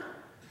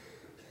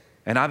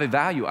 And I've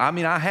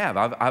evaluated, I have.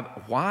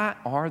 Why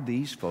are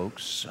these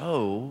folks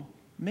so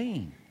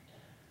mean?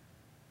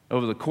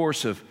 Over the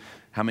course of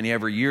how many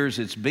ever years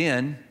it's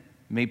been,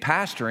 me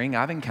pastoring,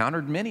 I've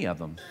encountered many of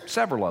them,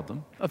 several of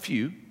them, a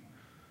few.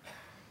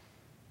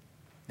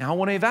 Now I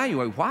want to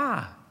evaluate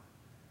why.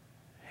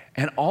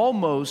 And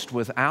almost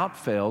without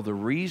fail, the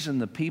reason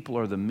the people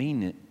are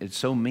it's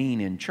so mean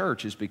in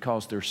church is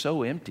because they're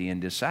so empty and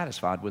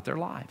dissatisfied with their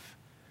life.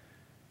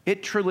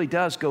 It truly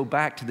does go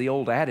back to the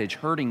old adage,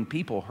 hurting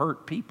people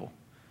hurt people.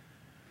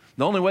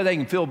 The only way they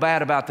can feel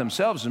bad about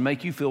themselves is to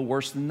make you feel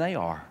worse than they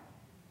are.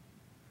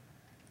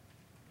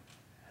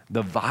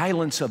 The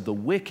violence of the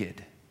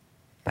wicked,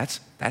 that's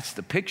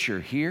the picture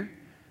here.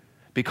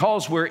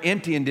 Because we're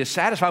empty and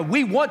dissatisfied,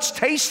 we once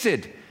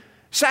tasted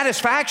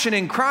satisfaction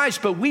in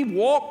Christ, but we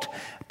walked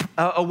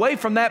away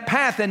from that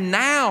path, and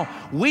now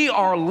we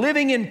are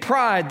living in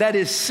pride. That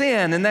is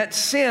sin, and that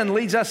sin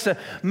leads us to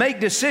make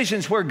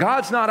decisions where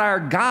God's not our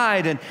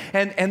guide,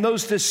 and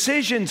those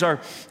decisions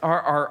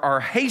are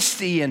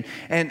hasty, and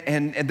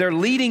they're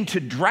leading to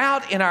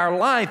drought in our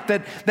life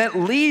that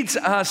leads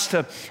us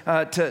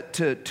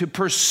to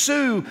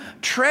pursue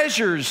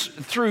treasures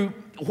through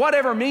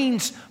whatever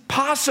means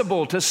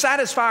possible to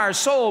satisfy our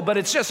soul, but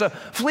it's just a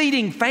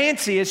fleeting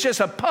fancy. It's just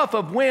a puff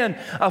of wind,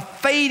 a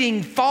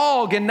fading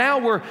fog, and now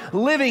we're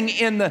living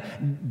in the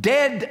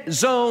dead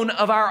zone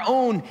of our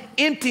own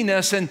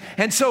emptiness,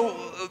 and so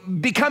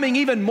becoming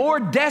even more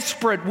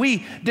desperate,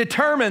 we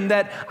determine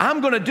that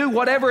I'm going to do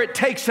whatever it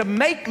takes to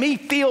make me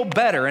feel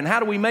better. And how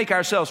do we make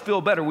ourselves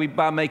feel better?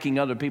 By making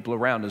other people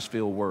around us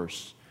feel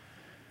worse.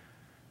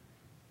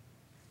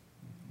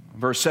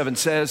 Verse 7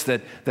 says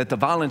that the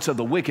violence of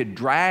the wicked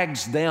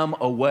drags them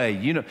away.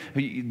 You know,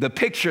 the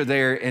picture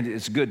there, and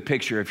it's a good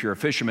picture if you're a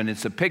fisherman,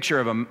 it's a picture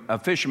of a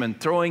fisherman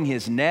throwing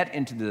his net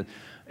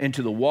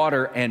into the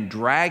water and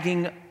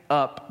dragging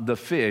up the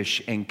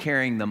fish and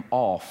carrying them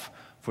off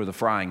for the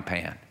frying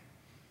pan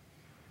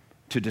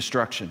to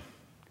destruction.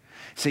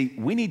 See,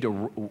 we need to,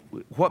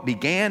 what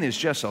began as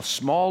just a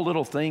small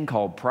little thing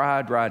called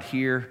pride right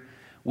here,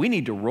 we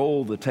need to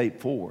roll the tape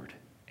forward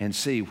and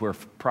see where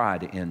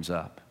pride ends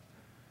up.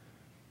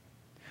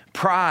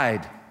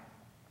 Pride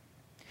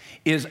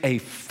is a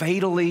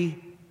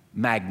fatally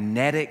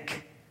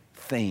magnetic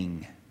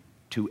thing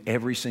to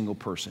every single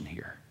person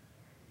here.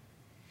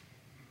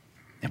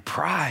 And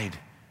pride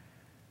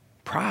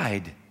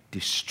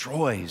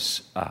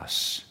destroys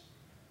us.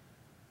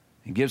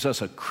 It gives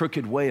us a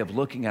crooked way of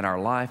looking at our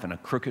life and a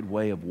crooked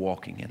way of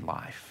walking in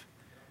life.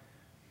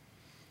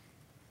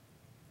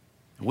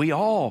 We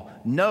all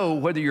know,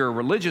 whether you're a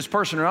religious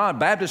person or not, a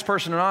Baptist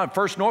person or not, a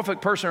First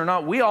Norfolk person or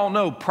not, we all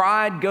know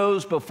pride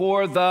goes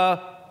before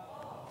the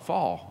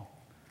fall.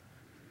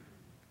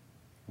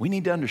 We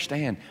need to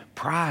understand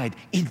pride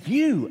in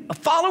you, a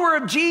follower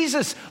of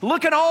Jesus.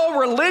 Look at all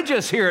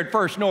religious here at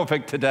First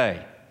Norfolk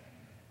today.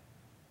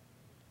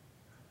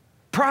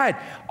 Pride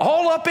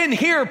all up in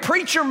here,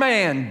 preacher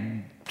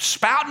man,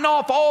 spouting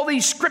off all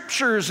these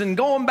scriptures and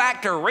going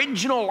back to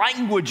original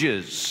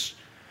languages.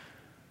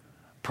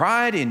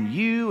 Pride in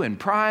you and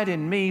pride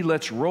in me,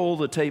 let's roll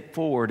the tape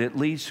forward. It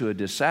leads to a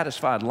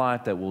dissatisfied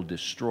life that will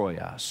destroy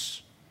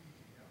us.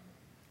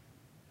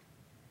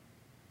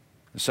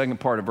 The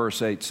second part of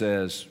verse 8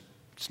 says,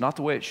 it's not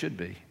the way it should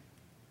be.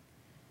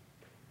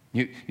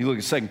 You look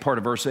at the second part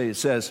of verse 8, it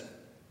says,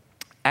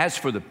 as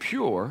for the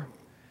pure,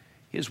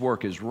 his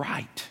work is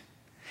right.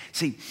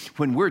 See,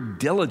 when we're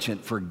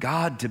diligent for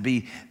God to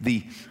be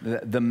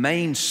the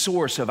main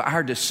source of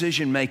our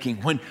decision making,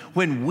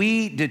 when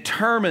we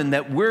determine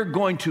that we're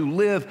going to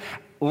live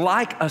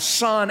like a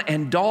son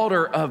and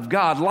daughter of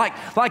God,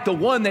 like the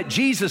one that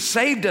Jesus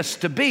saved us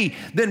to be,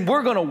 then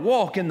we're going to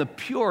walk in the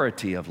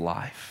purity of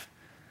life.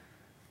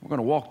 We're going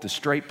to walk the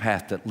straight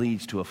path that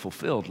leads to a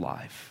fulfilled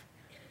life.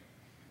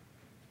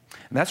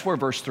 And that's where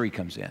verse 3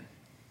 comes in.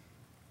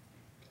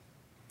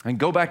 And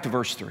go back to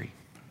verse 3.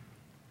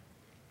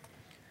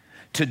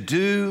 To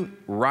do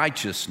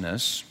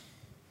righteousness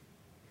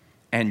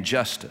and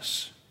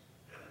justice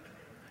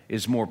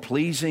is more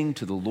pleasing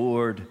to the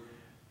Lord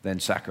than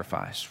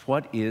sacrifice.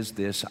 What is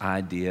this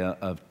idea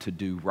of to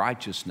do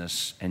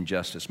righteousness and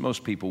justice?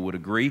 Most people would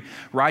agree.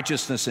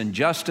 Righteousness and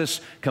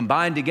justice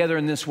combined together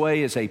in this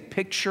way is a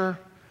picture.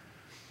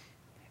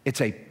 It's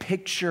a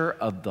picture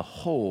of the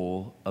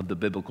whole of the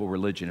biblical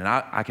religion. And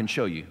I can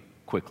show you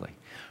quickly.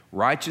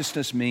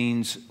 Righteousness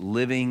means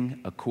living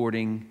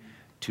according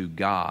to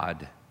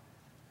God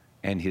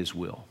and His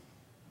will.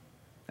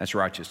 That's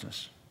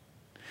righteousness.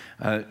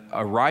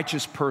 A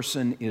righteous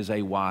person is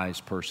a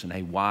wise person.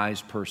 A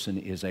wise person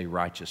is a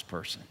righteous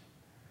person.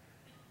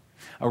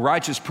 A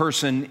righteous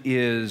person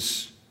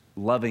is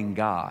loving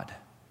God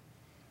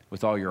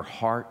with all your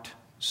heart,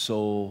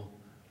 soul,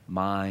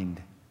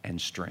 mind, and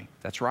strength.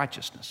 That's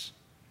righteousness.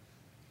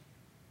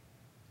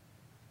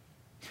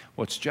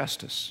 What's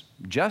justice?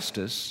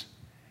 Justice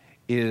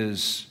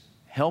is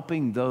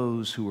helping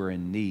those who are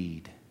in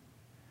need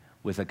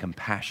with a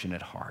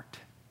compassionate heart,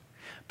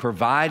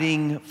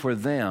 providing for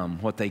them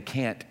what they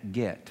can't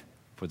get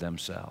for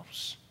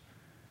themselves.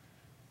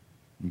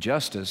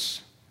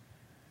 Justice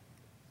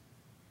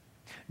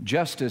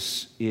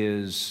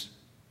is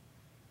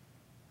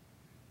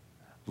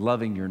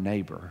loving your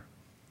neighbor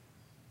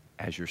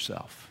as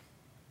yourself.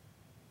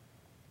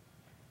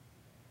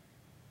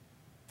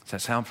 Does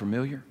that sound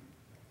familiar?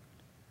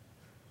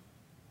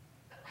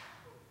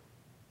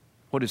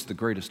 What is the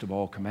greatest of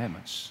all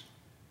commandments?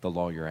 The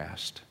law you're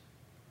asked.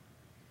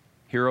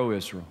 Hear, O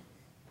Israel,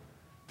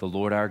 the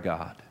Lord our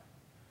God,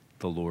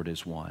 the Lord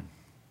is one.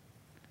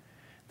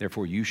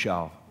 Therefore you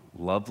shall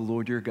love the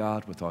Lord your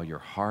God with all your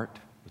heart,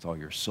 with all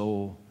your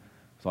soul,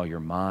 with all your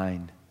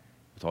mind,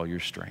 with all your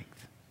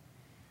strength.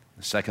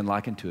 The second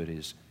likened to it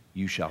is,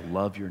 you shall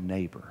love your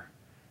neighbor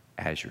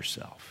as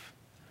yourself.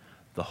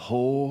 The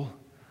whole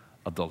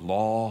of the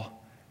law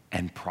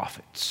and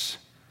prophets,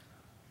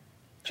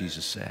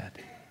 Jesus said,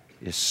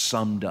 is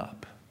summed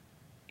up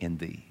in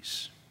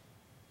these.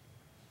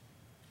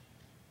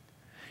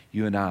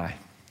 You and I,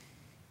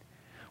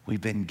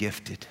 we've been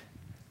gifted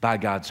by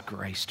God's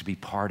grace to be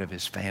part of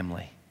His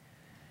family,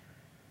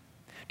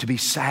 to be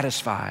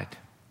satisfied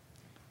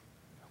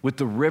with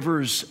the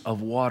rivers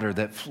of water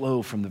that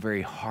flow from the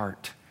very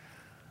heart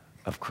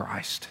of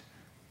Christ.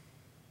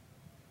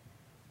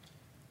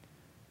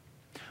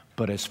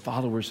 But as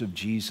followers of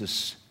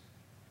Jesus,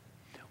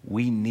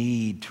 we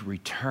need to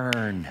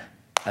return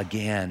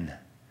again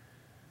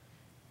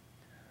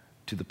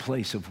to the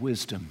place of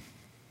wisdom,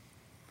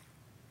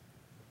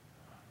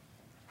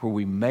 where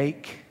we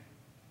make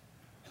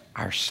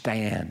our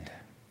stand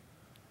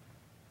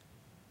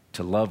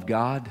to love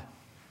God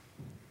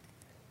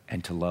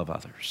and to love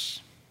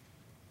others.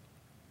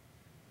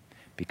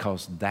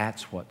 Because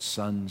that's what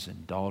sons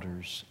and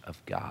daughters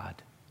of God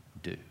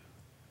do.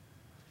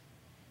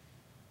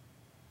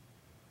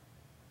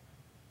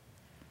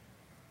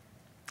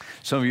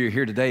 Some of you are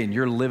here today and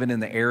you're living in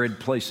the arid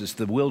places,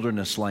 the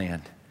wilderness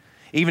land.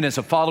 Even as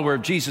a follower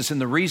of Jesus, and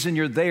the reason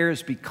you're there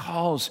is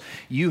because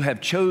you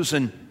have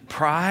chosen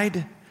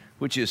pride,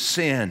 which is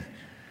sin,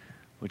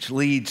 which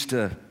leads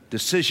to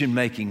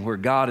decision-making where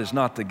God is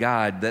not the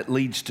guide, that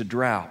leads to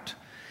drought.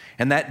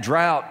 And that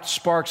drought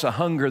sparks a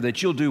hunger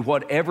that you'll do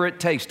whatever it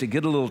takes to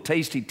get a little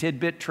tasty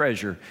tidbit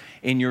treasure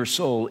in your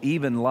soul,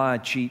 even lie,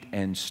 cheat,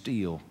 and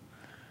steal.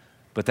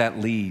 But that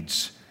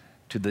leads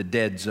to the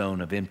dead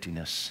zone of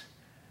emptiness.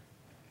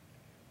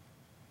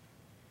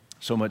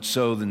 So much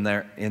so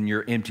that in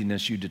your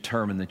emptiness you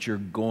determine that you're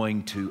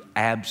going to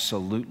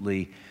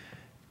absolutely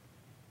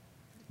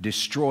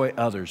destroy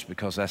others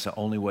because that's the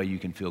only way you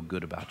can feel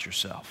good about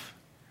yourself.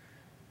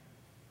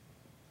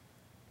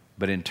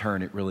 But in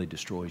turn, it really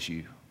destroys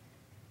you.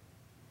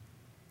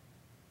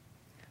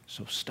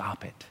 So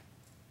stop it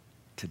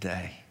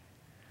today.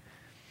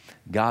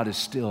 God is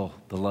still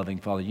the loving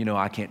Father. You know,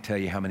 I can't tell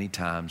you how many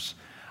times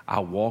I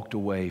walked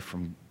away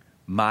from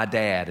my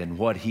dad and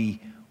what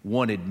he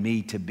wanted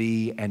me to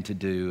be and to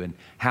do and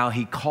how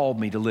he called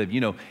me to live. You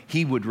know,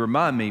 he would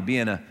remind me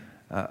being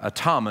a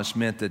Thomas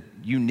meant that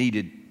you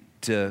needed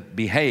to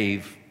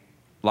behave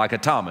like a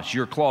Thomas.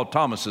 You're Claude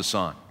Thomas's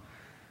son.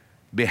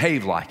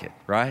 Behave like it,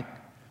 right?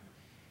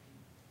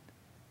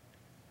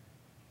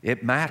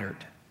 It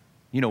mattered.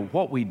 You know,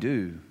 what we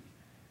do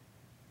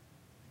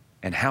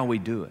and how we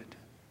do it,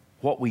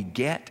 what we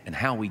get and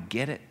how we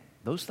get it,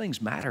 those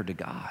things matter to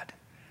God.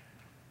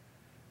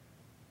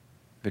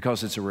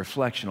 Because it's a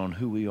reflection on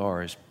who we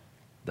are as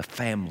the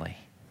family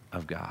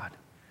of God.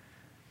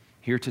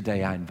 Here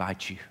today, I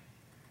invite you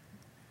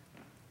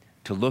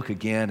to look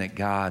again at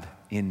God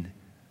in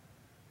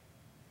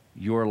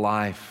your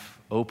life,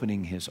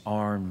 opening His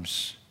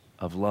arms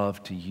of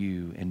love to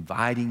you,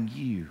 inviting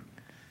you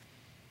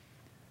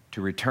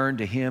to return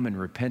to Him in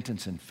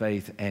repentance and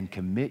faith and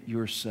commit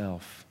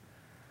yourself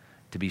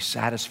to be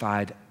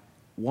satisfied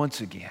once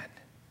again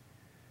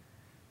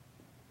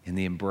in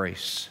the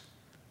embrace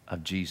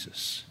of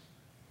Jesus,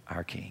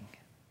 our King.